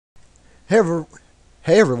Hey,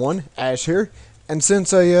 hey everyone, Ash here. And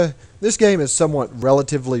since this game is somewhat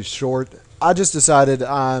relatively short, I just decided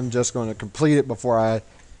I'm just going to complete it before I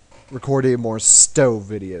record any more stove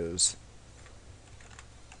videos.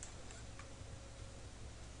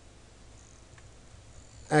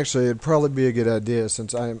 Actually, it'd probably be a good idea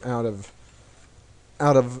since I am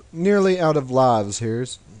nearly out of lives here.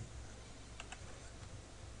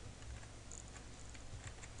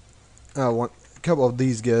 I want a couple of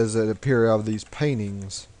these guys that appear out of these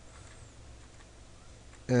paintings.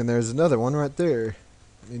 And there's another one right there.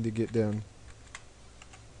 Need to get down.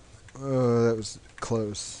 Oh, that was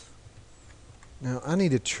close. Now, I need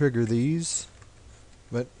to trigger these,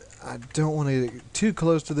 but I don't want to get too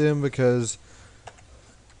close to them because,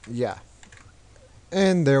 yeah.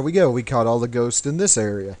 And there we go. We caught all the ghosts in this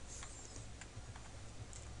area.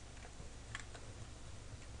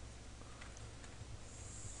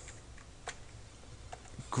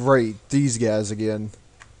 Great. These guys again.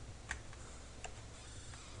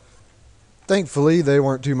 Thankfully, they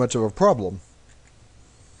weren't too much of a problem.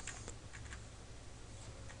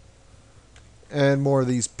 And more of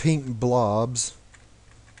these pink blobs.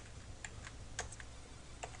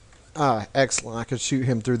 Ah, excellent. I could shoot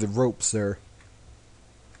him through the ropes there.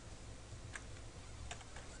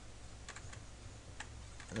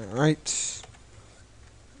 Alright.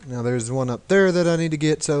 Now there's one up there that I need to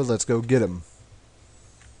get, so let's go get him.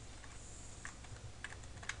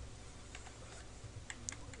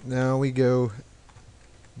 Now we go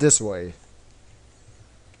this way.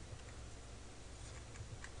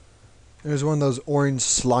 There's one of those orange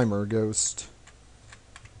Slimer ghosts.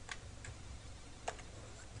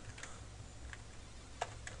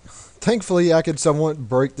 Thankfully, I could somewhat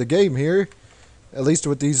break the game here. At least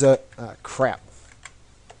with these, crap.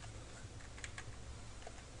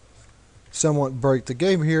 Somewhat break the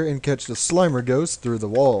game here and catch the Slimer ghost through the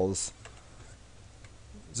walls.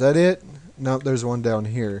 Is that it? Nope, there's one down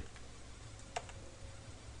here.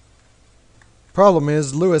 Problem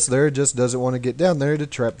is, Lewis there just doesn't want to get down there to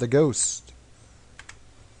trap the ghost.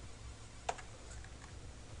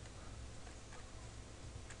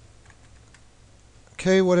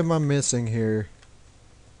 Okay, what am I missing here?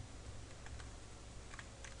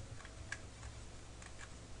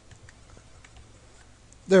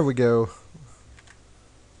 There we go.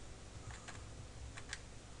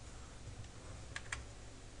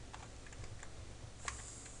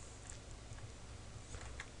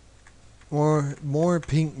 More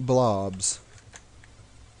pink blobs.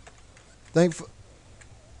 Thankful.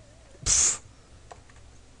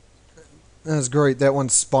 That's great. That one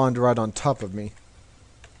spawned right on top of me.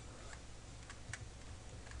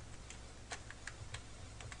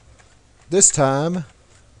 This time,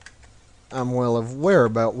 I'm well aware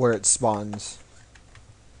about where it spawns.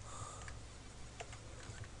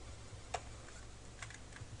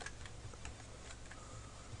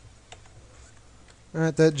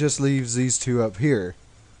 Alright, that just leaves these two up here.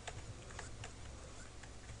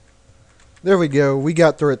 There we go. We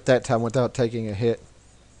got through it that time without taking a hit.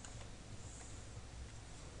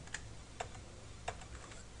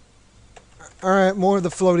 Alright, more of the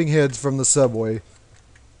floating heads from the subway.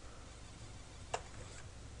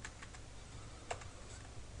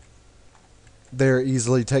 They're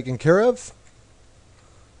easily taken care of.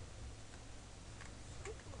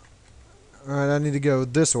 Alright, I need to go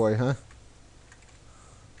this way, huh?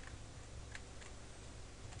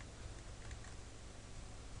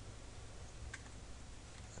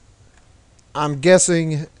 I'm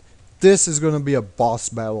guessing this is going to be a boss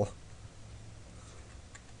battle.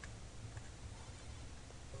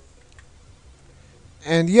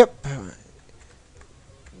 And yep,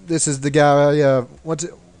 this is the guy. What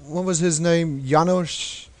was his name?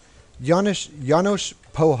 Janosch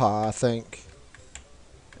Poha, I think.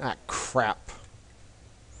 Ah, crap.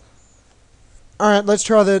 All right, let's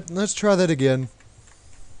try that. Let's try that again.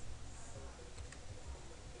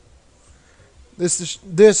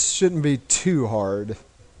 This shouldn't be too hard,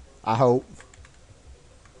 I hope.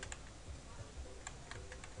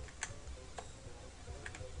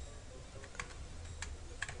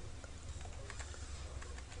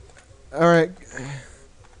 All right.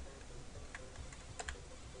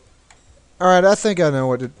 All right, I think I know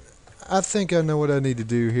what I need to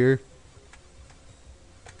do here.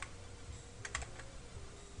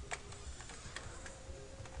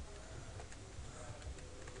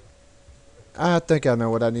 I think I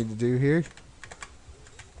know what I need to do here.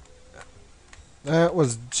 That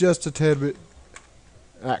was just a tad bit...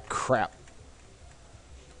 Ah, crap.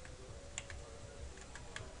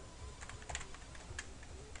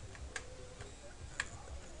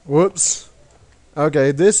 Whoops.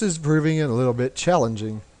 Okay, this is proving a little bit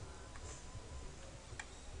challenging.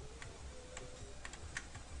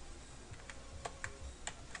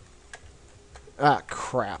 Ah,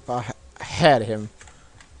 crap. I had him.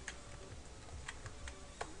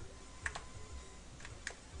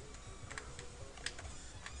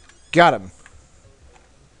 Got him.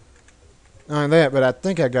 Not only that, but I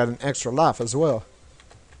think I got an extra life as well.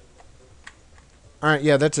 Alright,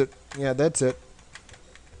 yeah, that's it. Yeah, that's it.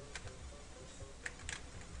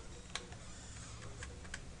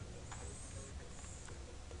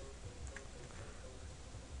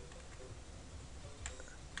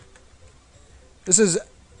 This is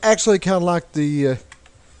actually kind of like the...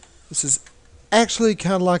 this is actually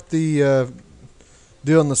kind of like the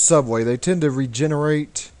deal in the subway. They tend to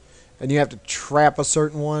regenerate, and you have to trap a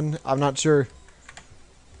certain one. I'm not sure.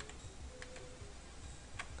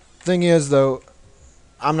 Thing is, though,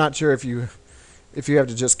 I'm not sure if you have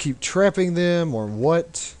to just keep trapping them or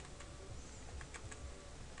what.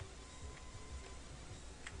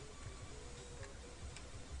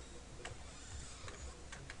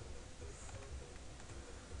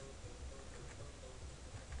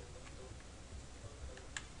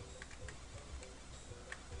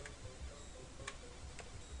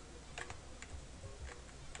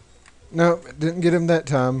 No, didn't get him that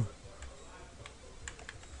time.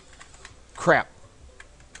 Crap.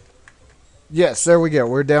 Yes, there we go.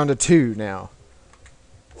 We're down to 2 now.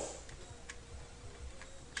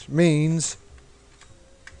 Which means...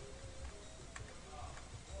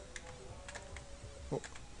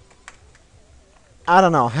 I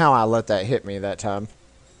don't know how I let that hit me that time.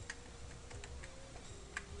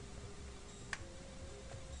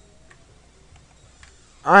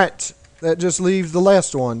 Alright, that just leaves the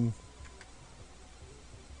last one.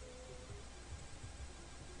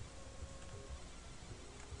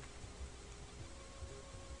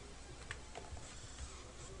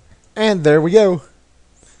 And there we go.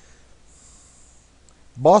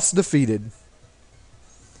 Boss defeated.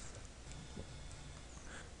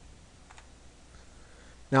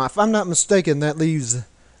 Now, if I'm not mistaken, that leaves...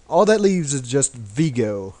 all that leaves is just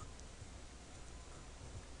Vigo.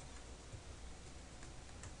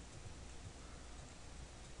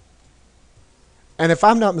 And if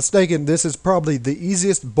I'm not mistaken, this is probably the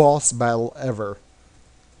easiest boss battle ever.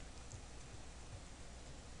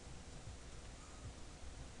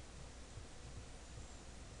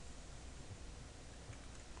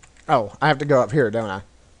 Oh, I have to go up here, don't I?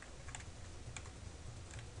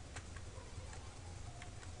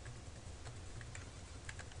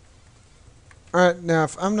 Alright, now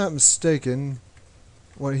if I'm not mistaken,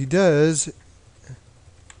 what he does...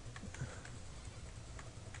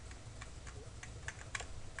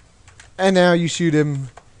 and now you shoot him...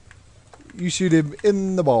 you shoot him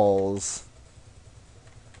in the balls.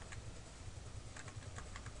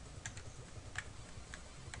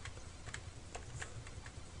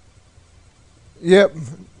 Yep,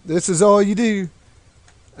 this is all you do.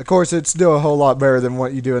 Of course, it's still a whole lot better than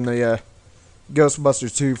what you do in the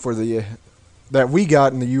Ghostbusters 2 for the that we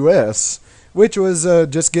got in the U.S., which was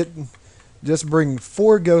just bring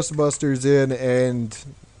 4 Ghostbusters in, and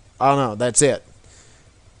I don't know, that's it.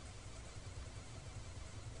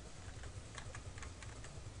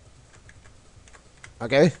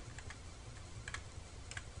 Okay.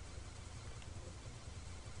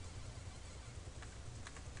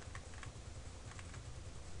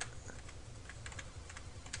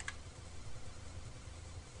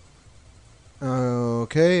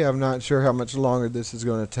 Okay, I'm not sure how much longer this is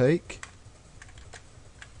going to take.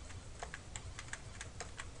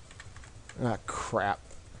 Ah, crap.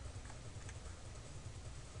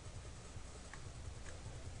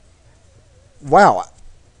 Wow,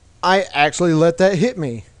 I actually let that hit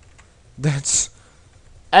me. That's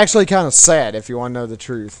actually kind of sad if you want to know the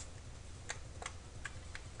truth.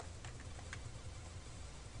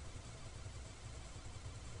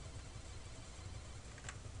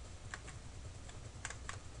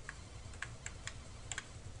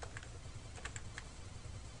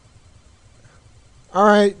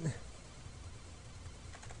 Alright.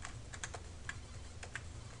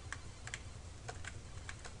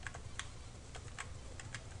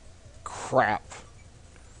 Crap.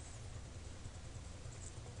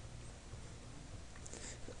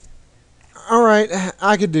 Alright,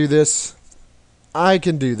 I could do this. I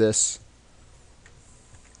can do this.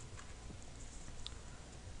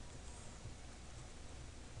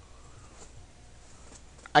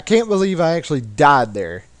 I can't believe I actually died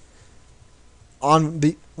there. On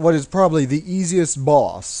the what is probably the easiest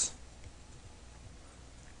boss.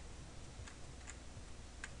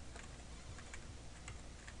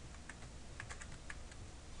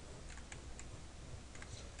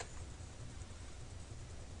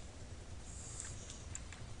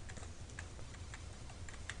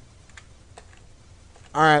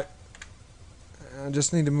 Alright.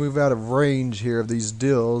 just need to move out of range here of these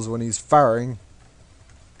dills when he's firing.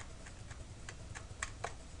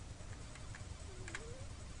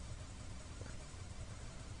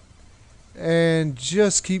 And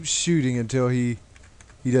just keep shooting until he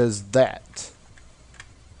does that.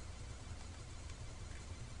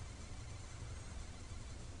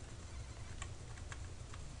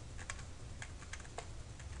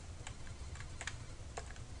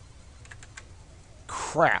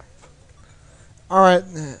 Crap. Alright,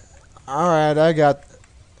 I got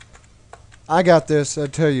this. I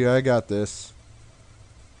tell you, I got this.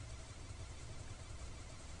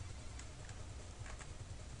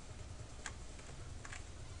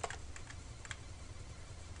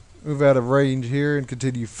 Move out of range here and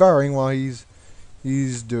continue firing while he's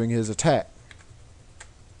doing his attack.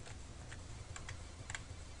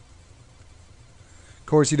 Of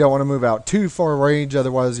course, you don't want to move out too far range,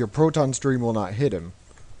 otherwise your proton stream will not hit him.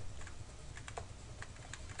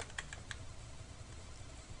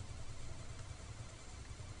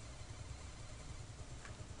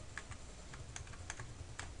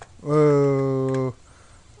 Whoa.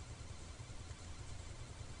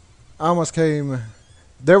 I almost came...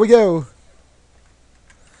 There we go!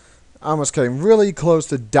 I almost came really close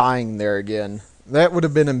to dying there again. That would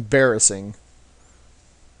have been embarrassing.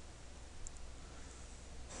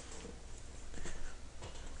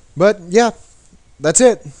 But, yeah. That's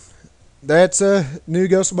it. That's new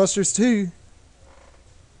Ghostbusters 2.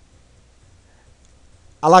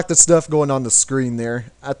 I like the stuff going on the screen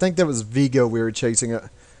there. I think that was Vigo we were chasing.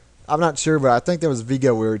 I'm not sure, but I think that was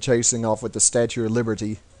Vigo we were chasing off with the Statue of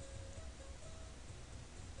Liberty.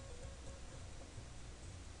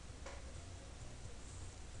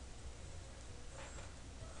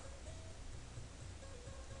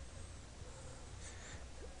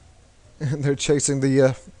 They're chasing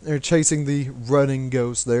the running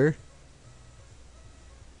ghost there.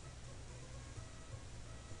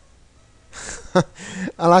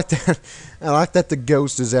 I like that. I like that the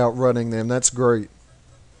ghost is outrunning them. That's great.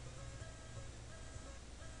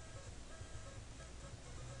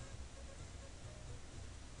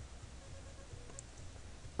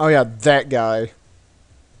 Oh yeah, that guy.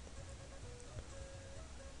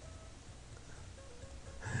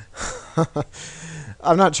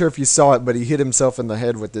 I'm not sure if you saw it, but he hit himself in the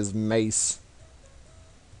head with his mace.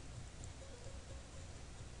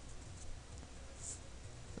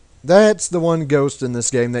 That's the one ghost in this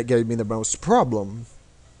game that gave me the most problem.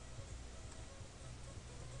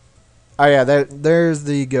 Oh yeah, there's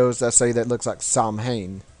the ghost I say that looks like Sam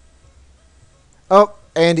Hain. Oh,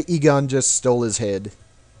 and Egon just stole his head.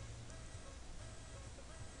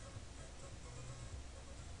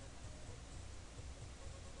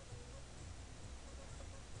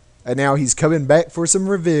 And now he's coming back for some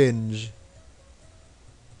revenge.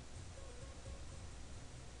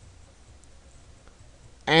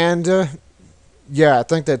 And yeah, I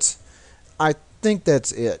think that's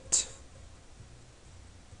it.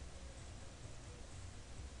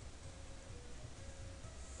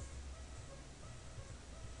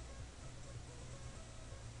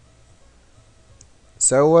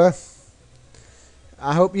 So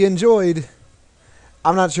I hope you enjoyed.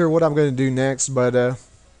 I'm not sure what I'm going to do next, but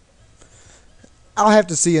I'll have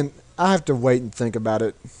to see, and I have to wait and think about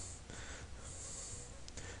it. Of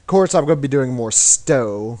course, I'm going to be doing more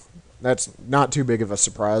Stowe. That's not too big of a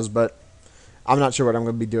surprise, but I'm not sure what I'm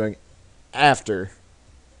going to be doing after,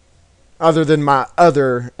 other than my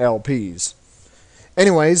other LPs.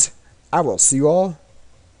 Anyways, I will see you all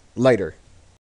later.